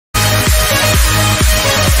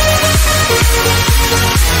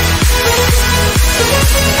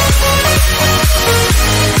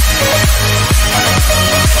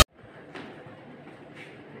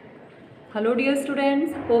Hello dear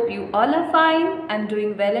students, hope you all are fine and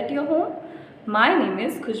doing well at your home. My name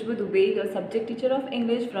is Khushbu Dubey, your subject teacher of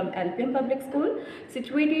English from LPM Public School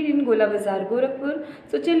situated in Gola Bazaar, Gorakhpur.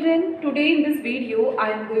 So children, today in this video I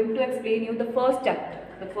am going to explain you the first chapter.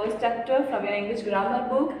 The first chapter from your English grammar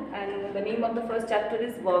book, and the name of the first chapter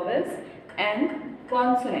is Vowels and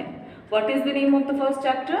Consonant. What is the name of the first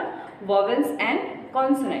chapter? Vowels and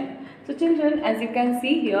Consonant. So children, as you can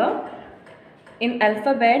see here, in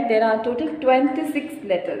alphabet, there are total 26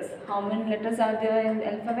 letters. How many letters are there in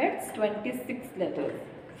alphabets? 26 letters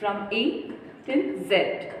from A till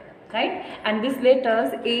Z, right? And these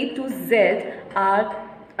letters A to Z are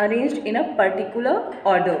arranged in a particular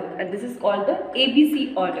order, and this is called the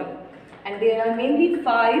ABC order. And there are mainly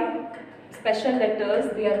 5 special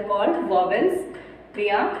letters. They are called vowels. They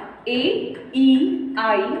are A, E,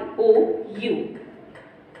 I, O, U.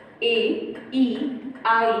 A, E,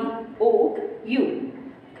 I, O, U.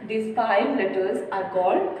 These 5 letters are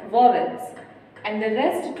called vowels, and the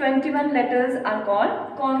rest 21 letters are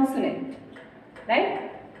called consonant,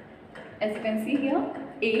 right? As you can see here,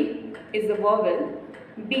 A is a vowel,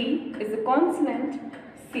 B is a consonant,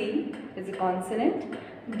 C is a consonant,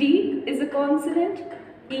 D is a consonant,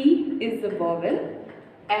 E is a vowel,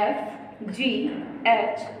 F, G,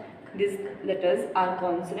 H, these letters are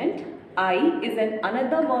consonant, I is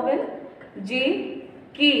another vowel, J,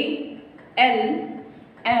 K, L,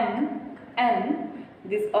 M, N,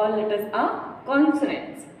 these all letters are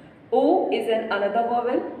consonants. O is another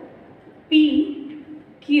vowel, P,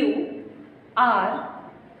 Q, R,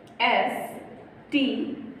 S,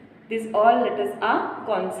 T, these all letters are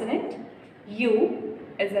consonant. U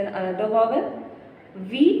is another vowel,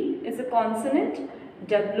 V is a consonant,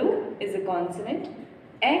 W is a consonant,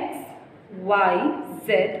 X, Y,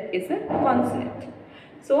 Z is a consonant.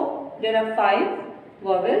 So there are 5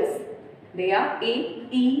 vowels. They are A,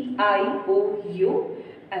 E, I, O, U,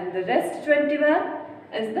 and the rest 21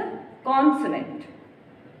 is the consonant.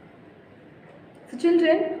 So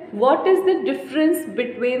children, what is the difference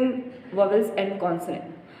between vowels and consonant?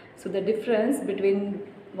 So the difference between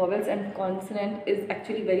vowels and consonant is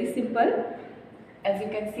actually very simple. As you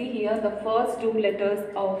can see here, the first 2 letters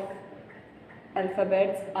of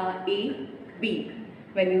alphabets are A, B.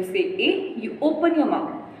 When you say A, you open your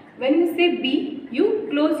mouth. When you say B, you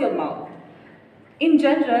close your mouth. In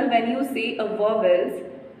general, when you say a vowels,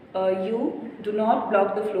 you do not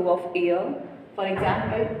block the flow of air. For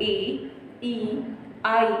example, A, E,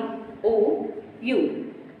 I, O,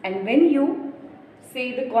 U. And when you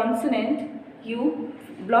say the consonant, you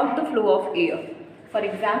block the flow of air. For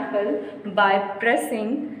example, by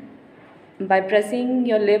pressing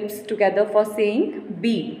your lips together for saying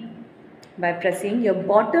B, by pressing your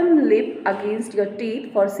bottom lip against your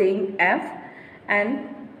teeth for saying F, and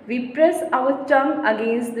we press our tongue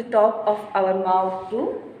against the top of our mouth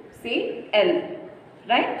to say L,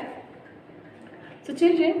 right? So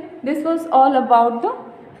children, this was all about the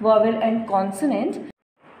vowel and consonant.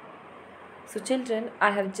 So children, I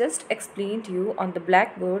have just explained to you on the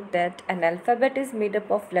blackboard that an alphabet is made up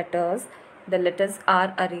of letters. The letters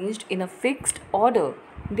are arranged in a fixed order.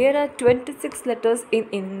 There are 26 letters in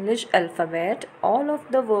English alphabet. All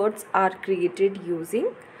of the words are created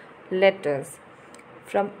using letters.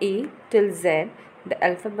 From A till Z, the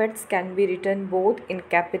alphabets can be written both in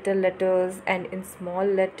capital letters and in small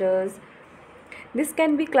letters. This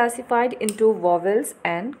can be classified into vowels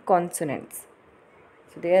and consonants.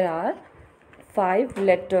 So there are 5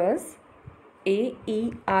 letters A,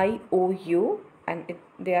 E, I, O, U, and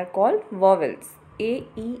they are called vowels. A,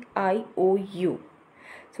 E, I, O, U.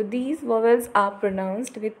 So these vowels are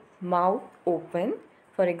pronounced with mouth open.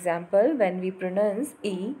 For example, when we pronounce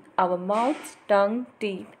E, our mouth, tongue,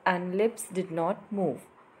 teeth and lips did not move.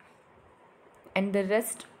 And the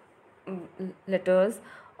rest letters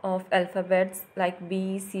of alphabets like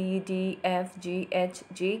B, C, D, F, G, H,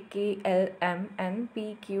 J, K, L, M, N,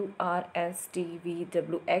 P, Q, R, S, T, V,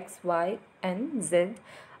 W, X, Y, and Z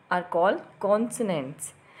are called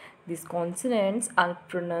consonants. These consonants are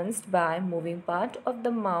pronounced by moving part of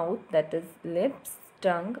the mouth, that is lips,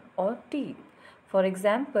 tongue or teeth. For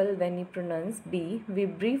example, when we pronounce B, we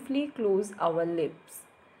briefly close our lips.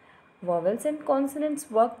 Vowels and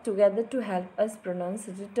consonants work together to help us pronounce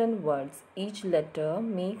written words. Each letter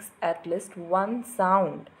makes at least one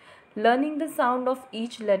sound. Learning the sound of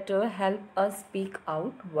each letter helps us speak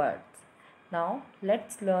out words. Now,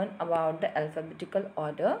 let's learn about the alphabetical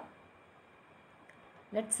order.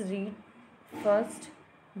 Let's read first.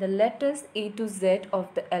 The letters A to Z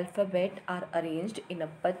of the alphabet are arranged in a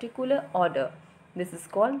particular order. This is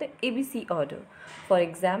called the ABC order. For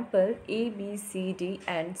example, A, B, C, D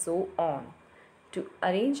and so on. To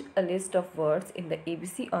arrange a list of words in the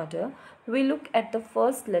ABC order, we look at the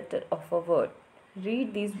first letter of a word.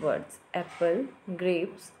 Read these words: apple,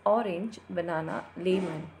 grapes, orange, banana,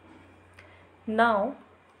 lemon. Now,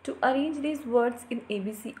 to arrange these words in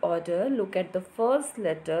ABC order, look at the first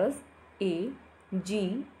letters A,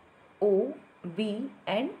 G, O, B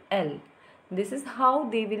and L. This is how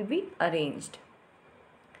they will be arranged.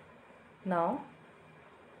 Now,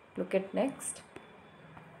 look at next.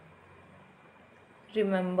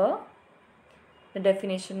 Remember the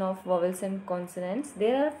definition of vowels and consonants.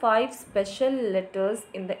 There are 5 special letters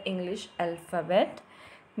in the English alphabet.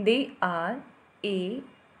 They are A,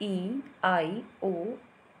 E, I, O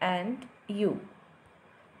and U.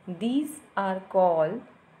 These are called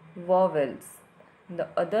vowels. The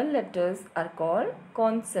other letters are called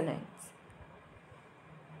consonants.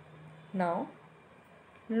 Now,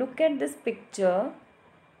 look at this picture.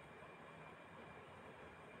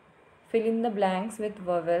 Fill in the blanks with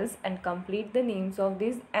vowels and complete the names of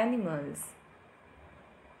these animals.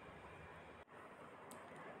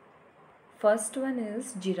 First one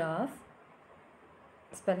is giraffe.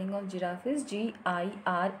 Spelling of giraffe is Giraffe.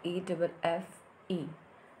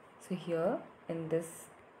 So here in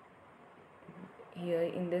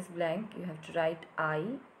this blank you have to write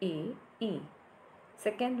I-A-E.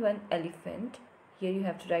 Second one, elephant. Here you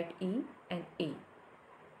have to write E and A.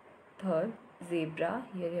 Third, zebra.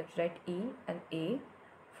 Here you have to write E and A.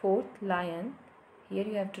 Fourth, lion. Here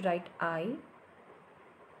you have to write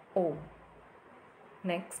I-O.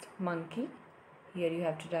 Next, monkey. Here you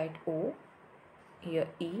have to write O. Here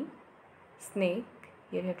E. Snake.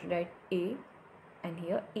 Here you have to write A and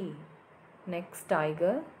here E. Next,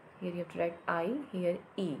 tiger. Here you have to write I. Here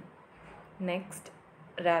E. Next,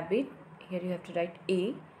 rabbit. Here you have to write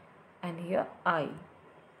A and here I.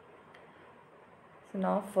 So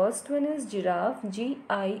now first one is giraffe,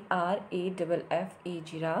 Giraffe,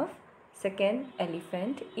 giraffe. Second,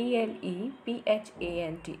 elephant, Elephant,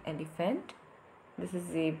 elephant. This is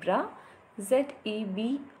zebra,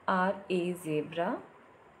 Zebra, zebra.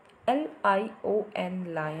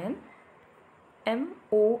 Lion, lion.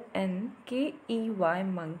 Monkey,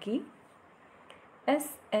 monkey.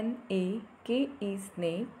 Snake,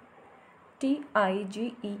 snake.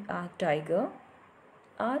 Tiger, tiger.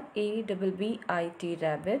 Rabbit,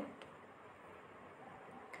 rabbit.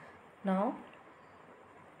 Now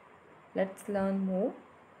let's learn more.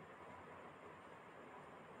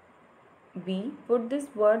 B. Put these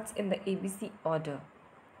words in the ABC order.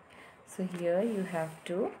 So here you have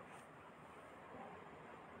to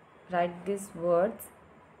write these words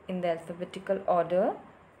in the alphabetical order.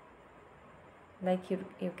 Like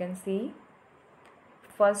you can see,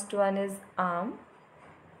 first one is arm.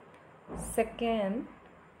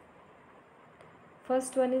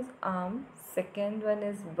 First one is arm, second one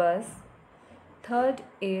is bus, third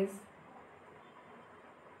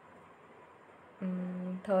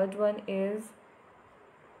one is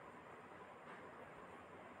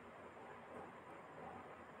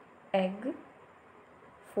egg,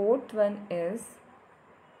 fourth one is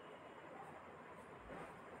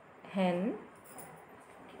hen,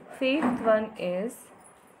 fifth one is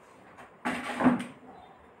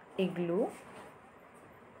igloo,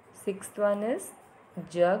 sixth one is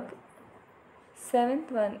jug,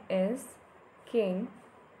 seventh one is king,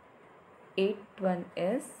 eighth one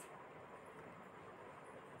is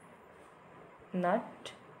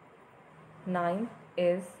nut, ninth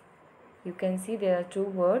is, you can see there are two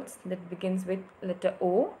words that begins with letter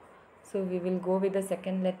O, so we will go with the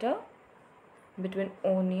second letter between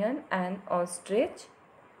onion and ostrich.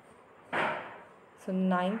 So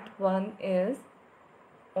ninth one is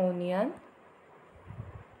onion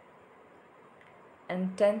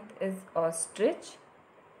and 10th is ostrich.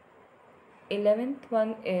 11th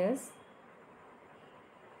one is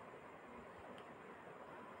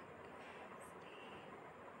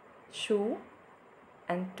shoe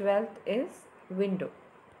and 12th is window.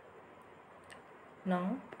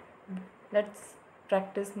 Now let's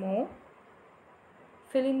practice more.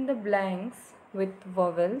 Fill in the blanks with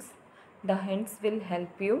vowels. The hints will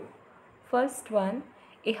help you. First one,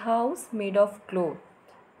 a house made of cloth.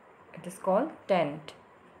 It is called tent.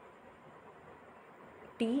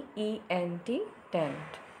 T-E-N-T,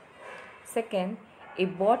 tent. Second, a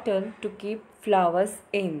bottle to keep flowers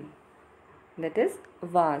in. That is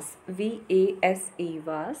vase. V-A-S-E,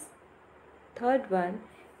 vase. Third one,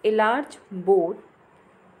 a large boat.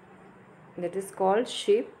 That is called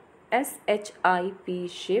ship. S-H-I-P,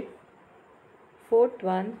 ship. Fourth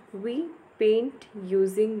one, we paint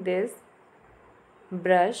using this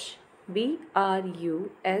brush.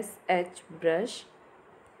 B-R-U-S-H, brush.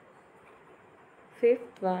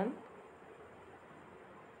 Fifth one,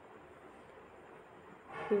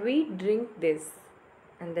 we drink this,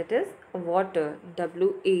 and that is water.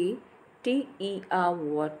 W-A-T-E-R,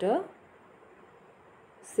 water.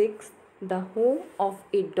 6. The home of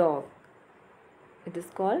a dog. It is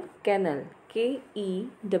called kennel.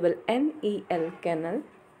 K-E-N-N-E-L, kennel.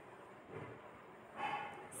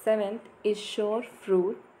 7th is shore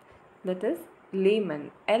fruit, that is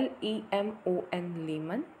lemon. L-E-M-O-N,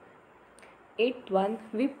 lemon. 8th one,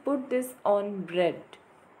 we put this on bread,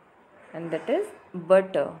 and that is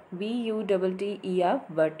butter. B-U-T-T-E-R,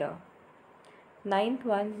 butter. 9th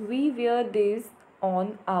one, we wear this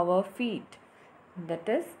on our feet, that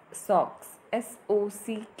is socks.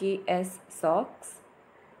 S-O-C-K-S, socks.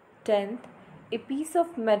 10th, a piece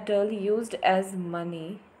of metal used as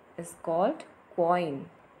money is called coin.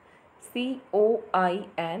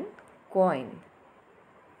 C-O-I-N, coin.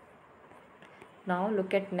 Now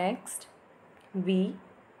look at next. V.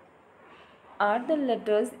 Are the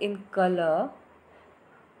letters in color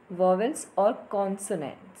vowels or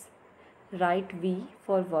consonants? Write V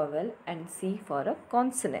for vowel and C for a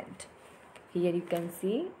consonant. Here you can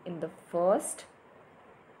see in the first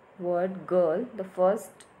word girl,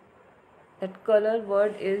 that color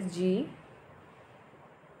word is G.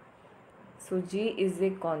 So G is a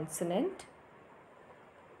consonant,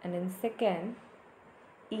 and in second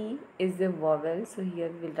E is a vowel, so here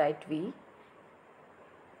we will write V.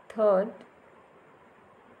 Third,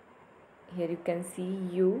 here you can see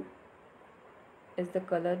U is the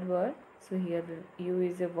colored word, so here U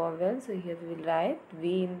is a vowel, so here we will write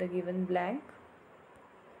V in the given blank.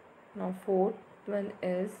 Now fourth one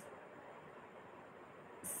is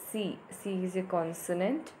C. C is a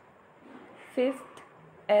consonant. Fifth,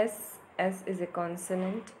 S. S is a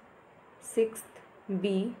consonant. Sixth,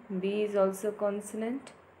 B. B is also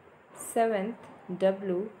consonant. Seventh,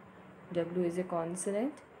 W. W is a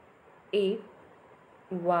consonant. Eighth,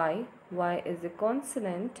 Y. Y is a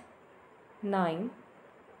consonant. 9.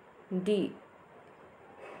 D.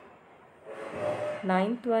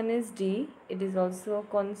 Ninth one is D. It is also a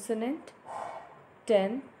consonant.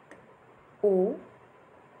 10th, O.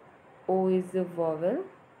 O is a vowel.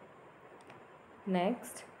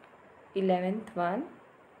 Next, 11th one,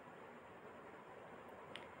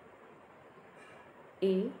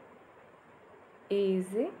 A. A is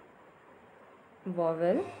a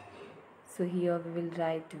vowel, so here we will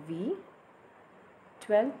write V.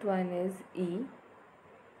 12th one is E.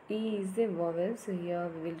 E is a vowel, so here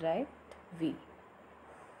we will write V.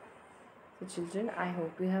 So children, I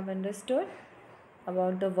hope you have understood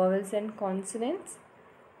about the vowels and consonants.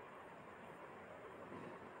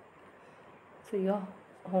 So your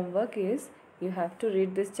homework is you have to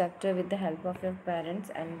read this chapter with the help of your parents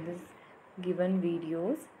and this given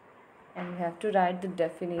videos, and you have to write the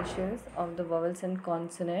definitions of the vowels and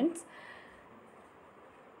consonants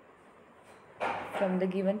from the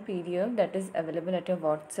given PDF that is available at your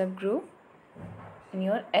WhatsApp group in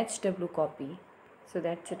your HW copy. So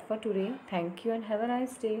that's it for today. Thank you and have a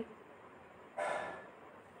nice day.